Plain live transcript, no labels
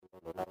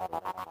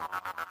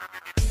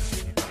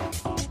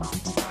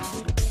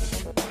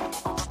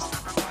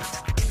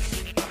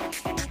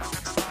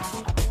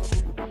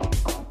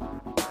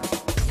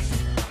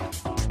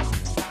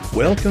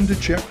Welcome to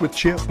Check with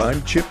Chip.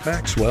 I'm Chip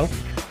Maxwell.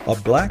 A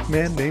black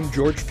man named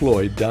George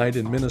Floyd died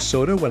in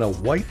Minnesota when a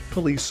white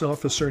police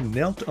officer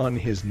knelt on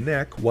his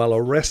neck while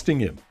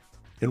arresting him.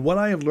 In what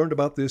I have learned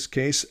about this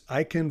case,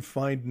 I can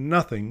find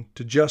nothing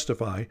to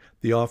justify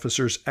the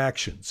officer's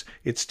actions.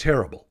 It's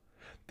terrible.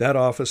 That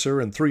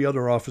officer and 3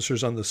 other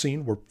officers on the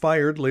scene were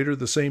fired later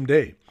the same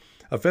day.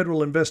 A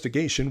federal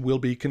investigation will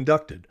be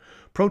conducted.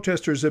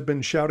 Protesters have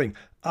been shouting,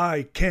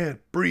 "I can't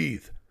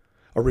breathe."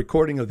 A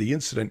recording of the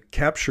incident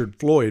captured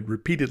Floyd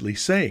repeatedly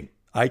saying,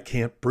 "I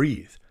can't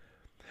breathe."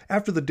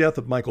 After the death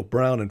of Michael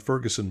Brown in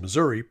Ferguson,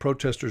 Missouri,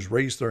 protesters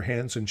raised their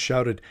hands and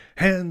shouted,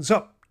 "Hands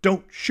up,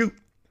 don't shoot."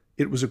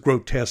 It was a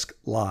grotesque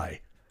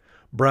lie.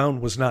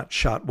 Brown was not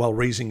shot while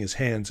raising his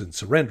hands and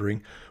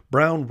surrendering.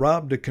 Brown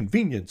robbed a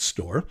convenience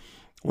store.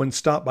 When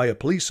stopped by a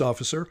police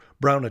officer,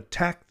 Brown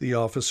attacked the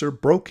officer,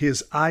 broke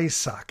his eye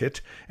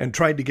socket, and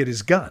tried to get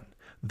his gun.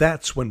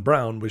 That's when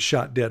Brown was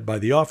shot dead by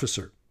the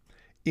officer.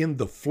 In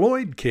the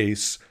Floyd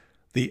case,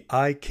 the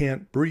 "I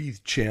can't breathe"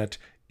 chant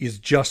is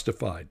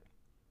justified.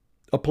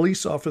 A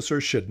police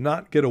officer should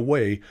not get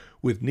away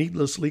with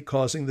needlessly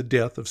causing the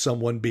death of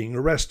someone being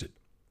arrested.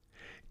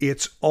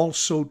 It's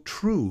also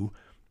true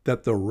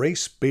that the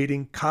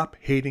race-baiting,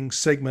 cop-hating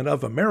segment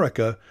of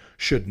America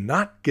should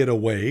not get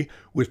away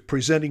with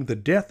presenting the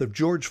death of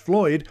George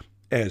Floyd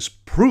as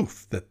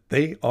proof that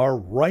they are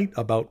right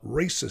about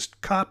racist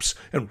cops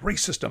and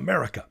racist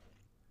America.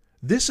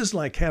 This is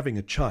like having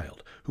a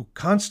child who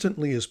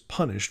constantly is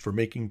punished for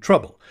making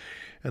trouble,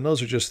 and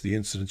those are just the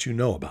incidents you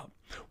know about.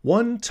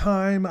 1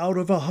 time out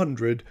of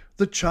 100,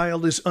 the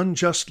child is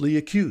unjustly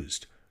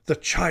accused. The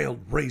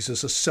child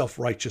raises a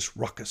self-righteous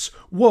ruckus.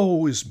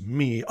 "Woe is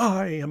me!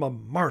 I am a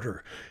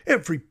martyr.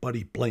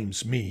 Everybody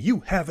blames me.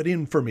 You have it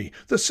in for me.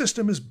 The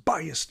system is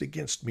biased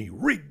against me,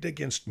 rigged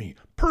against me,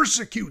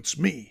 persecutes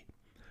me."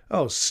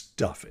 Oh,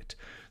 stuff it.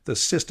 The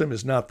system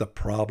is not the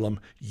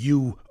problem.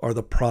 You are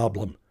the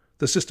problem.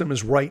 The system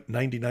is right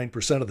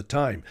 99% of the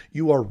time.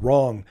 You are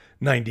wrong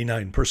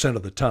 99%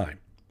 of the time.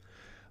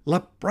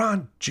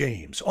 LeBron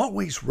James,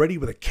 always ready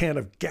with a can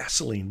of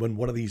gasoline when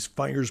one of these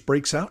fires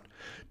breaks out,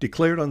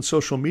 declared on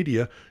social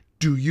media,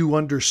 "Do you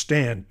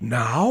understand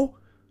now?"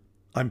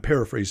 I'm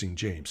paraphrasing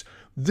James.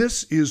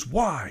 "This is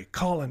why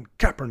Colin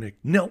Kaepernick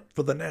knelt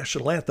for the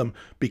national anthem,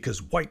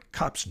 because white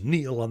cops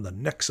kneel on the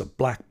necks of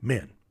black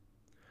men."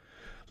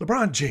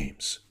 LeBron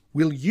James,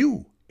 will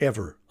you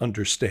ever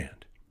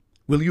understand?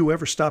 Will you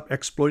ever stop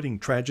exploiting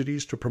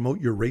tragedies to promote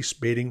your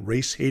race-baiting,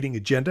 race-hating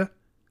agenda?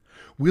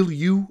 Will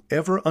you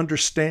ever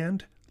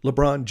understand,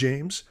 LeBron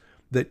James,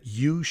 that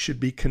you should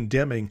be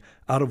condemning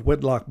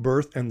out-of-wedlock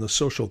birth and the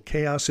social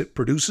chaos it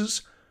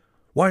produces?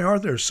 Why are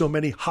there so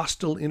many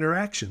hostile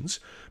interactions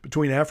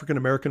between African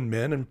American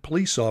men and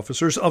police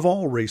officers of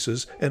all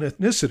races and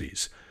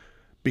ethnicities?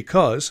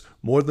 Because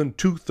more than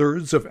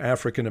 2/3 of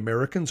African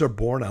Americans are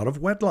born out of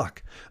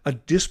wedlock. A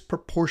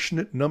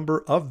disproportionate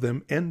number of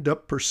them end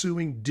up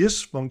pursuing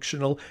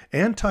dysfunctional,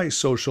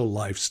 antisocial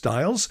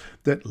lifestyles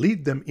that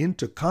lead them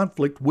into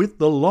conflict with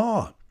the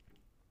law.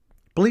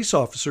 Police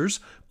officers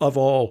of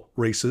all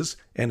races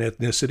and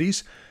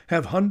ethnicities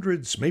have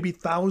hundreds, maybe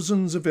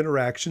thousands of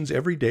interactions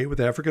every day with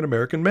African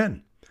American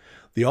men.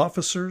 The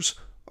officers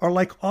are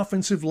like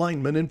offensive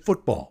linemen in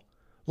football.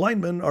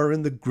 Linemen are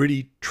in the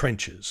gritty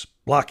trenches,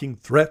 blocking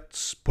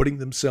threats, putting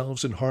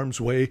themselves in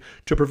harm's way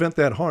to prevent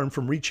that harm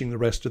from reaching the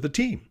rest of the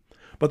team.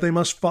 But they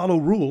must follow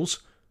rules.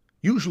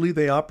 Usually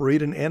they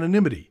operate in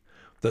anonymity.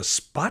 The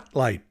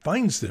spotlight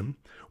finds them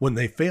when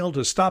they fail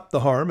to stop the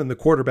harm and the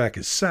quarterback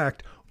is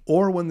sacked,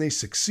 or when they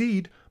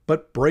succeed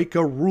but break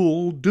a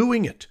rule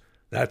doing it.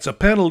 That's a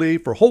penalty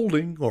for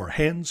holding or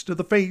hands to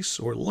the face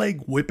or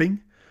leg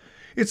whipping.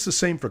 It's the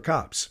same for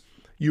cops.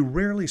 You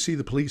rarely see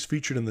the police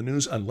featured in the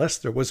news unless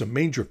there was a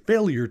major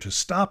failure to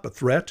stop a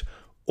threat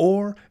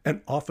or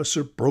an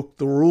officer broke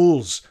the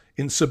rules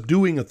in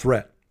subduing a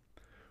threat.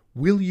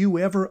 Will you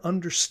ever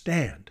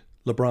understand,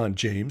 LeBron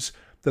James,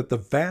 that the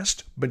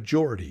vast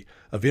majority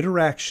of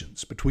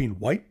interactions between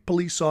white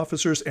police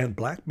officers and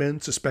black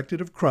men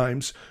suspected of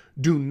crimes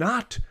do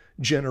not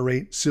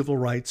generate civil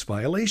rights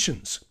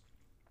violations?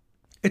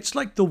 It's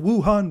like the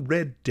Wuhan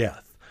Red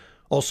Death,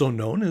 also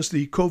known as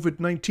the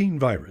COVID-19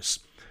 virus.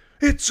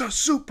 It's a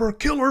super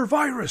killer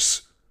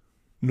virus.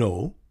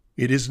 No,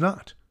 it is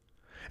not.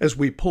 As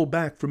we pull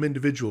back from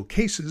individual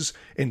cases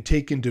and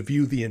take into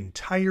view the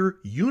entire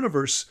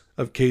universe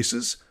of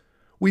cases,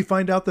 we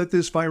find out that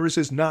this virus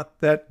is not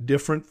that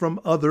different from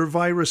other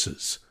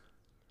viruses.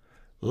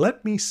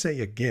 Let me say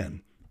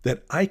again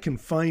that I can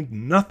find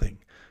nothing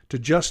to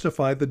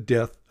justify the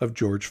death of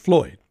George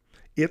Floyd.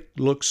 It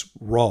looks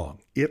wrong.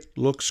 It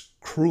looks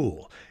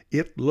cruel.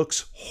 It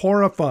looks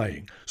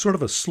horrifying, sort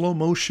of a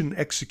slow-motion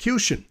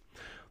execution.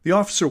 The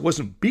officer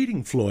wasn't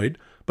beating Floyd,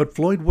 but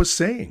Floyd was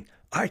saying,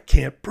 "I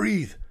can't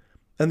breathe."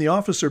 And the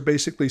officer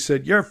basically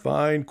said, "You're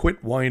fine,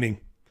 quit whining."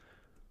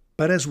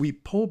 But as we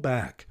pull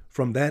back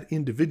from that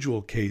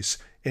individual case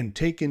and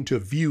take into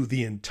view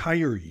the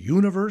entire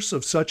universe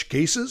of such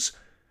cases,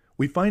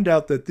 we find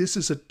out that this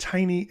is a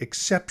tiny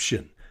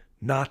exception,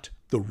 not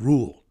the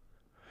rule.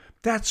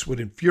 That's what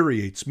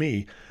infuriates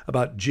me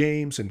about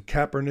James and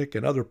Kaepernick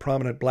and other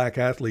prominent black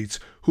athletes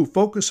who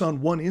focus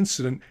on one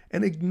incident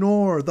and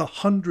ignore the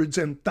hundreds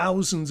and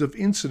thousands of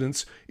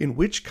incidents in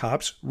which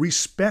cops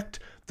respect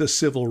the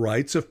civil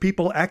rights of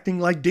people acting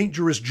like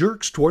dangerous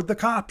jerks toward the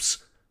cops.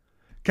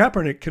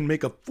 Kaepernick can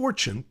make a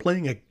fortune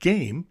playing a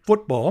game,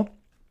 football,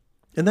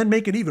 and then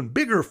make an even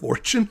bigger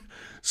fortune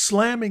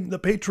slamming the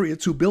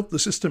patriots who built the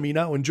system he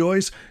now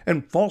enjoys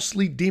and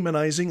falsely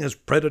demonizing as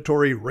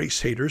predatory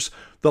race haters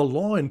the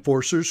law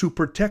enforcers who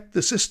protect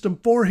the system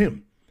for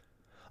him.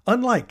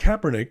 Unlike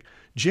Kaepernick,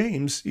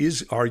 James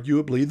is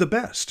arguably the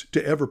best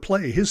to ever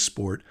play his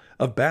sport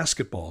of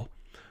basketball.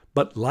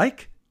 But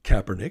like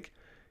Kaepernick,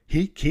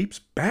 he keeps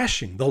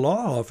bashing the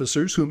law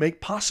officers who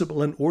make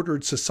possible an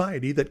ordered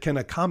society that can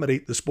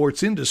accommodate the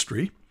sports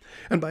industry.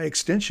 And by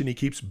extension, he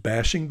keeps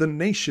bashing the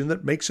nation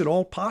that makes it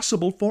all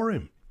possible for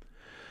him.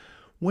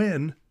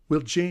 When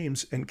will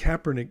James and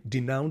Kaepernick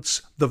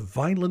denounce the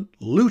violent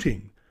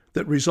looting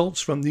that results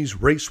from these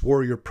race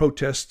warrior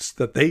protests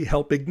that they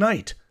help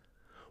ignite?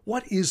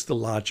 What is the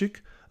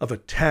logic of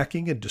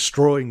attacking and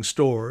destroying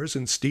stores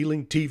and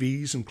stealing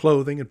TVs and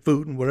clothing and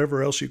food and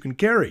whatever else you can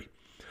carry?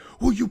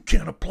 Well, you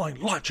can't apply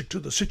logic to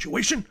the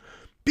situation.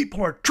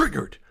 People are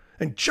triggered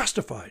and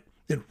justified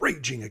in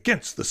raging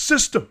against the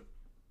system.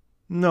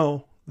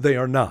 No, they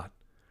are not.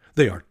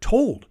 They are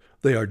told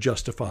they are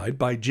justified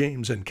by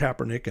James and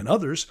Kaepernick and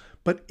others,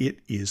 but it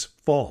is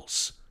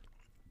false.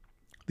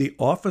 The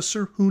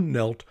officer who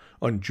knelt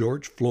on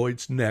George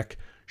Floyd's neck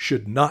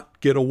should not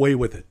get away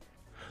with it.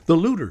 The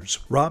looters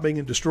robbing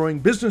and destroying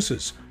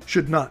businesses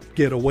should not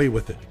get away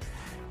with it.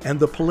 And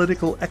the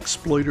political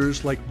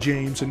exploiters like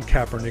James and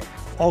Kaepernick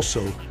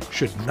also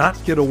should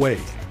not get away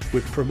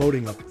with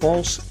promoting a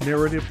false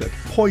narrative that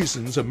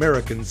poisons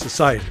American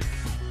society.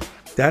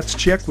 That's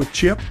Check with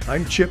Chip.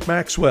 I'm Chip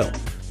Maxwell.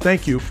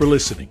 Thank you for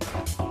listening.